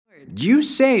You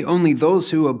say only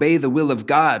those who obey the will of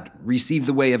God receive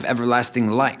the way of everlasting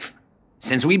life.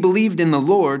 Since we believed in the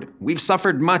Lord, we've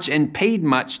suffered much and paid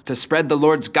much to spread the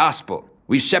Lord's gospel.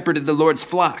 We've shepherded the Lord's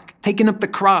flock, taken up the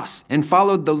cross, and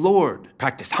followed the Lord,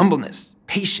 practiced humbleness,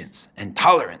 patience, and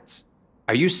tolerance.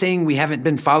 Are you saying we haven't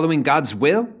been following God's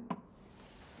will?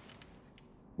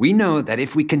 We know that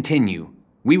if we continue,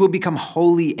 we will become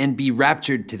holy and be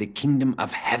raptured to the kingdom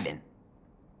of heaven.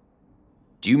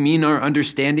 Do you mean our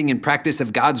understanding and practice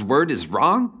of God's word is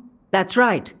wrong? That's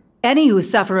right. Any who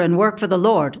suffer and work for the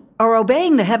Lord are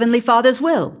obeying the Heavenly Father's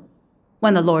will.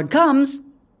 When the Lord comes,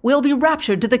 we'll be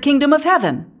raptured to the kingdom of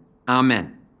heaven.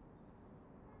 Amen.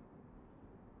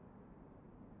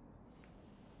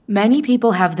 Many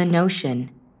people have the notion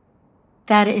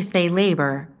that if they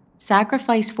labor,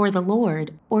 sacrifice for the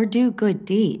Lord, or do good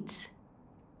deeds,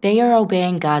 they are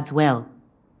obeying God's will.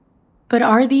 But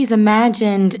are these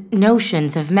imagined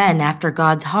notions of men after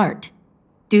God's heart?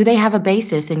 Do they have a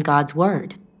basis in God's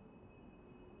word?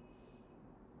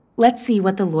 Let's see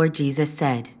what the Lord Jesus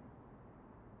said.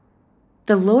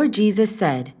 The Lord Jesus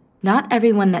said, "Not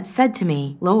everyone that said to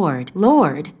me, 'Lord,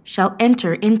 Lord,' shall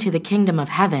enter into the kingdom of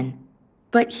heaven,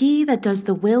 but he that does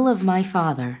the will of my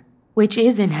Father, which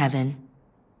is in heaven.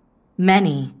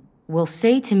 Many will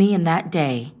say to me in that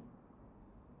day,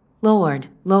 'Lord,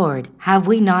 Lord, have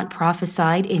we not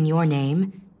prophesied in your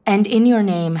name, and in your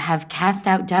name have cast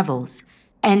out devils,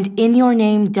 and in your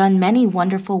name done many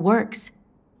wonderful works?'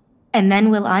 And then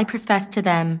will I profess to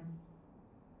them,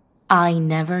 'I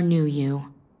never knew you.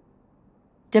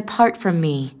 Depart from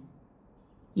me,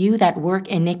 you that work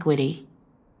iniquity.'"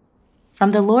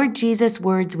 From the Lord Jesus'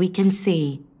 words we can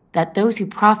see that those who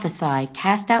prophesy,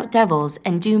 cast out devils,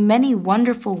 and do many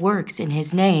wonderful works in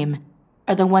his name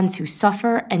are the ones who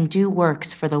suffer and do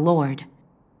works for the Lord.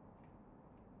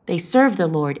 They serve the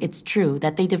Lord, it's true,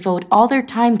 that they devote all their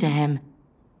time to him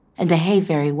and behave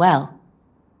very well.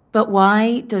 But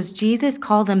why does Jesus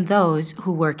call them those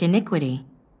who work iniquity?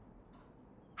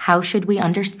 How should we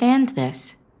understand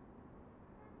this?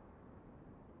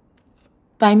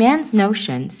 By man's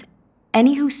notions,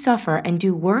 any who suffer and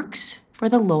do works for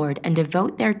the Lord and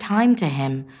devote their time to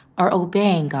him are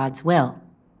obeying God's will.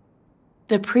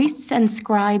 The priests and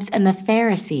scribes and the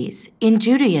Pharisees in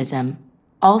Judaism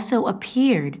also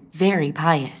appeared very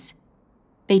pious.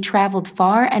 They traveled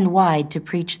far and wide to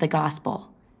preach the gospel.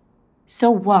 So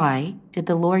why did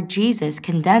the Lord Jesus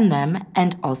condemn them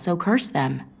and also curse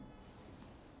them?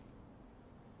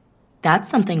 That's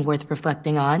something worth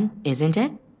reflecting on, isn't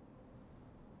it?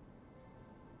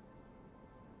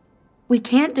 We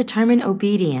can't determine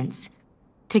obedience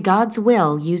to God's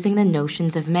will using the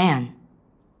notions of man.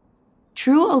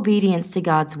 True obedience to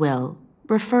God's will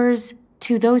refers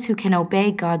to those who can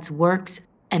obey God's works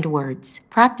and words,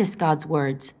 practice God's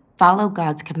words, follow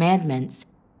God's commandments,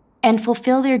 and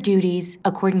fulfill their duties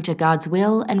according to God's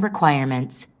will and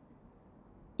requirements.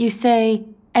 You say,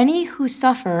 any who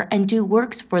suffer and do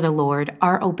works for the Lord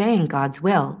are obeying God's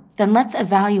will. Then let's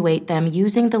evaluate them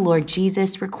using the Lord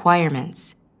Jesus'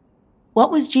 requirements. What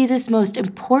was Jesus' most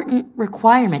important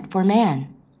requirement for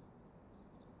man?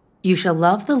 You shall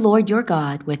love the Lord your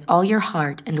God with all your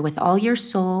heart and with all your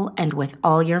soul and with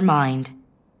all your mind.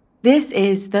 This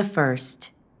is the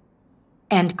first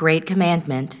and great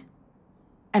commandment.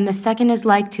 And the second is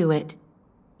like to it.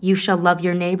 You shall love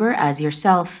your neighbor as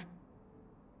yourself.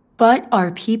 But are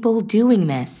people doing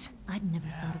this? I'd never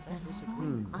thought of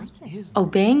that.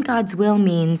 Obeying God's will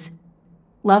means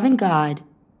loving God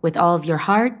with all of your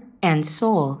heart and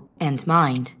soul and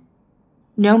mind.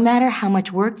 No matter how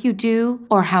much work you do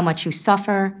or how much you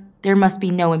suffer, there must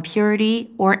be no impurity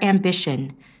or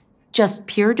ambition, just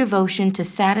pure devotion to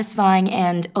satisfying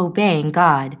and obeying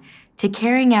God, to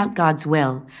carrying out God's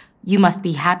will. You must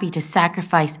be happy to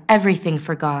sacrifice everything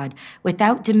for God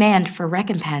without demand for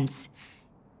recompense.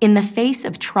 In the face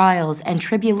of trials and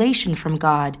tribulation from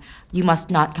God, you must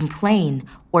not complain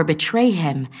or betray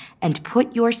him and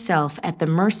put yourself at the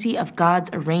mercy of God's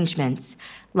arrangements,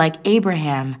 like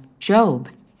Abraham, Job,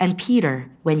 and Peter.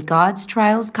 When God's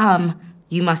trials come,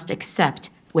 you must accept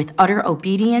with utter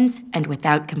obedience and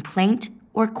without complaint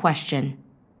or question,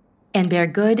 and bear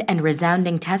good and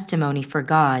resounding testimony for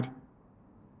God.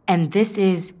 And this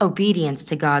is obedience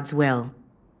to God's will.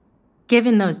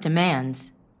 Given those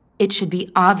demands, it should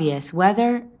be obvious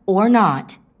whether or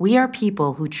not we are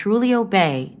people who truly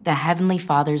obey the Heavenly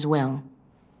Father's will.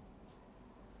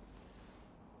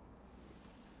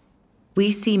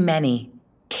 We see many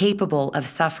capable of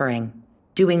suffering,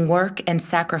 doing work and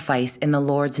sacrifice in the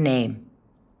Lord's name.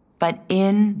 But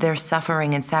in their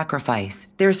suffering and sacrifice,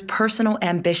 there's personal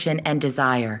ambition and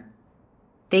desire.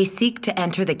 They seek to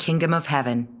enter the kingdom of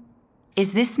heaven,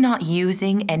 Is this not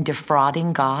using and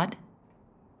defrauding God?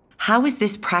 How is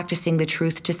this practicing the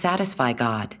truth to satisfy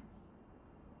God?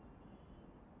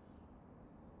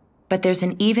 But there's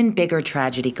an even bigger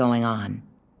tragedy going on.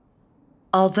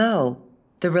 Although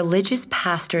the religious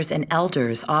pastors and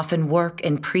elders often work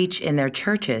and preach in their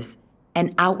churches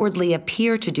and outwardly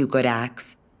appear to do good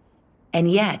acts,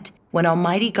 and yet, when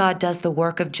Almighty God does the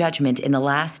work of judgment in the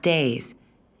last days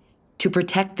to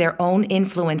protect their own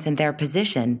influence and their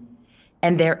position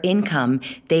and their income,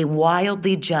 they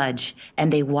wildly judge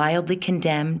and they wildly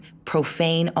condemn,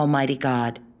 profane Almighty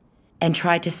God, and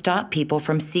try to stop people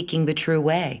from seeking the true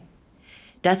way.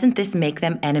 Doesn't this make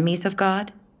them enemies of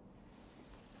God?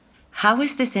 How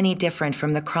is this any different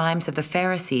from the crimes of the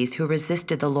Pharisees who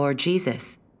resisted the Lord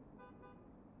Jesus?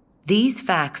 These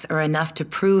facts are enough to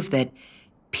prove that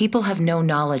people have no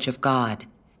knowledge of God,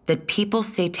 that people's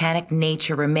satanic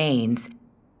nature remains,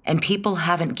 and people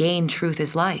haven't gained truth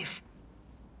as life.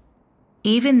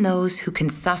 Even those who can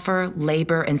suffer,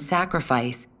 labor, and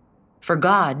sacrifice for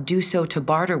God do so to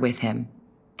barter with Him.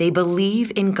 They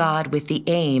believe in God with the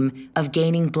aim of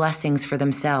gaining blessings for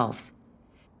themselves.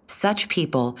 Such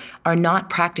people are not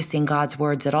practicing God's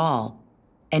words at all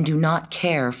and do not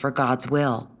care for God's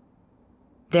will.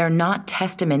 They're not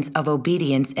testaments of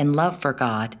obedience and love for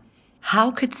God. How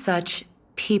could such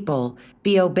people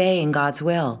be obeying God's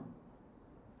will?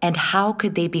 And how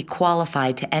could they be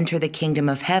qualified to enter the kingdom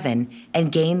of heaven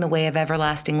and gain the way of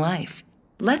everlasting life?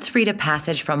 Let's read a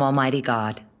passage from Almighty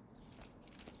God.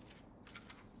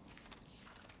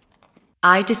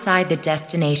 I decide the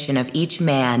destination of each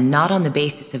man not on the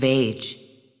basis of age,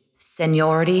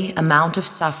 seniority, amount of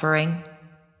suffering,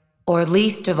 or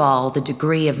least of all the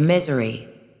degree of misery,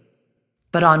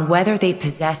 but on whether they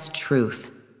possess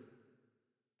truth.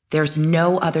 There's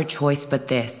no other choice but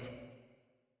this.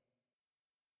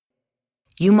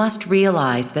 You must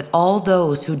realize that all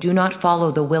those who do not follow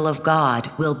the will of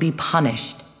God will be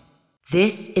punished.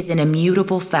 This is an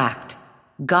immutable fact.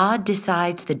 God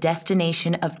decides the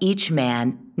destination of each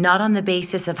man not on the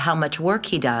basis of how much work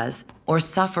he does or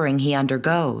suffering he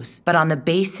undergoes, but on the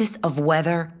basis of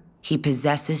whether he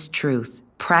possesses truth,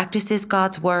 practices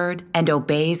God's word, and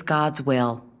obeys God's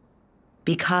will.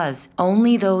 Because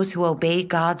only those who obey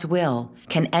God's will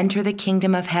can enter the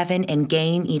kingdom of heaven and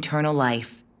gain eternal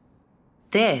life.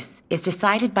 This is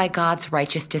decided by God's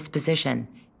righteous disposition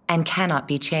and cannot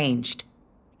be changed.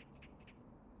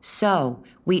 So,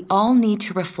 we all need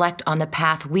to reflect on the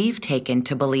path we've taken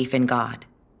to belief in God.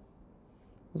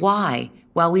 Why,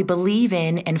 while we believe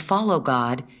in and follow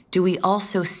God, do we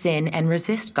also sin and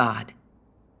resist God?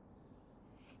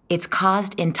 It's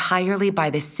caused entirely by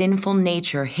the sinful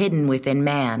nature hidden within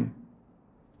man.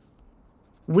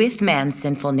 With man's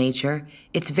sinful nature,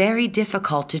 it's very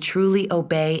difficult to truly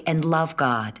obey and love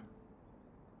God.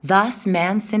 Thus,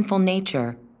 man's sinful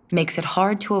nature makes it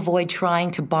hard to avoid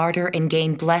trying to barter and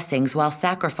gain blessings while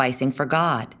sacrificing for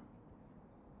God.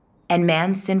 And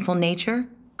man's sinful nature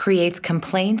creates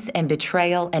complaints and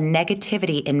betrayal and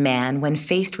negativity in man when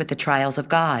faced with the trials of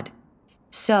God.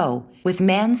 So, with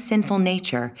man's sinful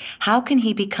nature, how can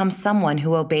he become someone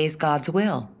who obeys God's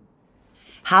will?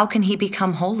 How can he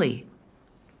become holy?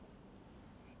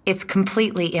 It's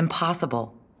completely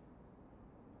impossible.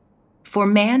 For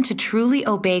man to truly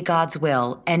obey God's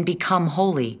will and become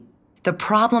holy, the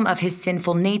problem of his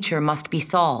sinful nature must be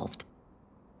solved.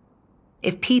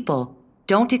 If people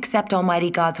don't accept Almighty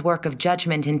God's work of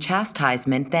judgment and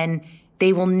chastisement, then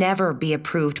they will never be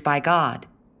approved by God.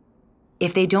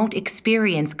 If they don't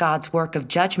experience God's work of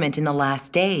judgment in the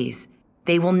last days,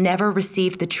 they will never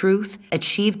receive the truth,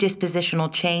 achieve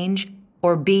dispositional change,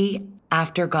 or be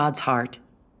after God's heart.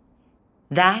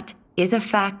 That is a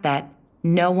fact that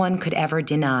no one could ever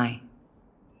deny.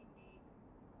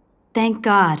 Thank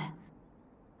God.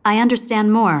 I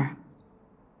understand more.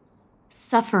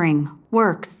 Suffering,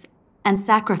 works, and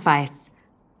sacrifice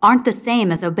aren't the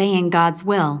same as obeying God's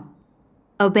will.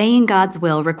 Obeying God's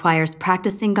will requires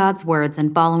practicing God's words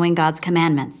and following God's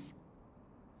commandments.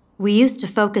 We used to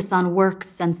focus on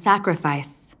works and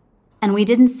sacrifice, and we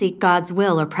didn't seek God's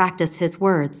will or practice His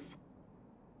words.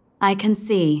 I can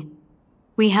see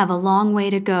we have a long way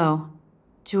to go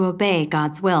to obey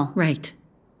God's will. Right.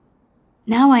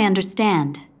 Now I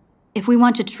understand. If we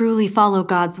want to truly follow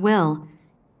God's will,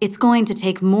 it's going to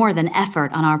take more than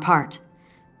effort on our part.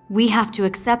 We have to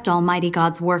accept Almighty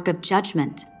God's work of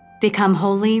judgment, become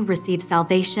holy, receive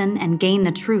salvation, and gain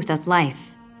the truth as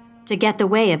life, to get the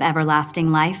way of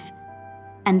everlasting life,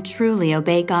 and truly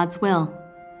obey God's will.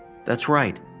 That's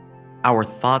right. Our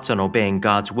thoughts on obeying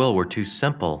God's will were too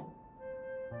simple.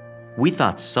 We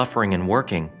thought suffering and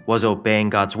working was obeying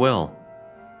God's will.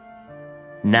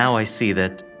 Now I see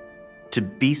that to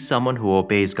be someone who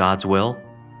obeys God's will,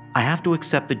 I have to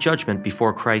accept the judgment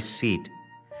before Christ's seat.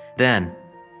 Then,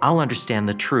 I'll understand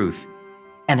the truth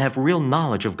and have real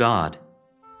knowledge of God.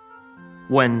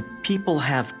 When people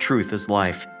have truth as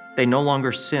life, they no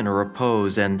longer sin or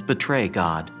oppose and betray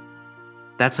God.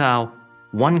 That's how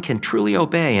one can truly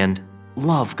obey and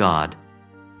love God.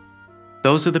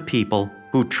 Those are the people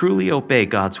who truly obey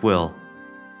God's will.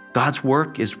 God's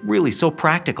work is really so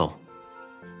practical.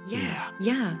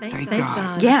 Yeah. Thank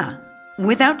God. Yeah.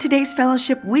 Without today's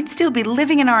fellowship, we'd still be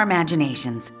living in our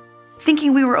imaginations,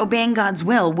 thinking we were obeying God's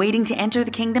will, waiting to enter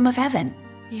the kingdom of heaven.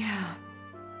 Yeah.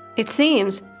 It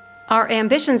seems our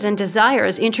ambitions and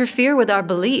desires interfere with our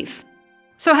belief.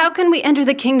 So how can we enter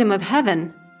the kingdom of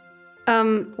heaven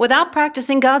without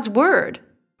practicing God's word?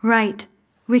 Right.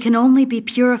 We can only be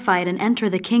purified and enter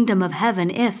the kingdom of heaven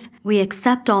if we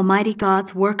accept Almighty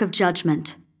God's work of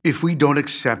judgment. If we don't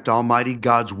accept Almighty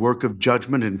God's work of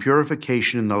judgment and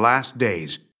purification in the last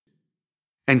days,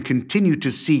 and continue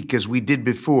to seek as we did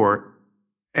before,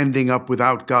 ending up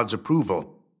without God's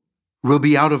approval, we'll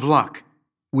be out of luck,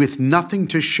 with nothing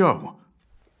to show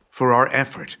for our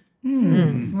effort.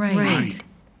 Right.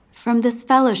 From this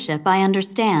fellowship, I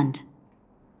understand.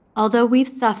 Although we've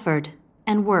suffered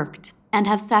and worked and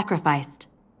have sacrificed,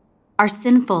 our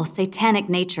sinful, satanic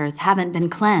natures haven't been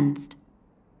cleansed.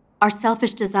 Our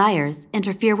selfish desires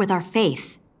interfere with our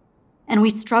faith, and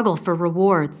we struggle for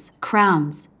rewards,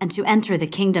 crowns, and to enter the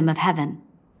kingdom of heaven,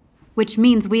 which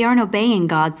means we aren't obeying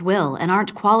God's will and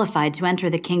aren't qualified to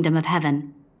enter the kingdom of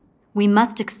heaven. We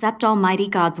must accept Almighty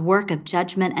God's work of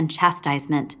judgment and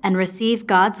chastisement and receive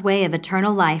God's way of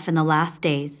eternal life in the last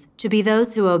days, to be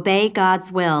those who obey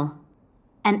God's will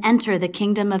and enter the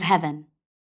kingdom of heaven.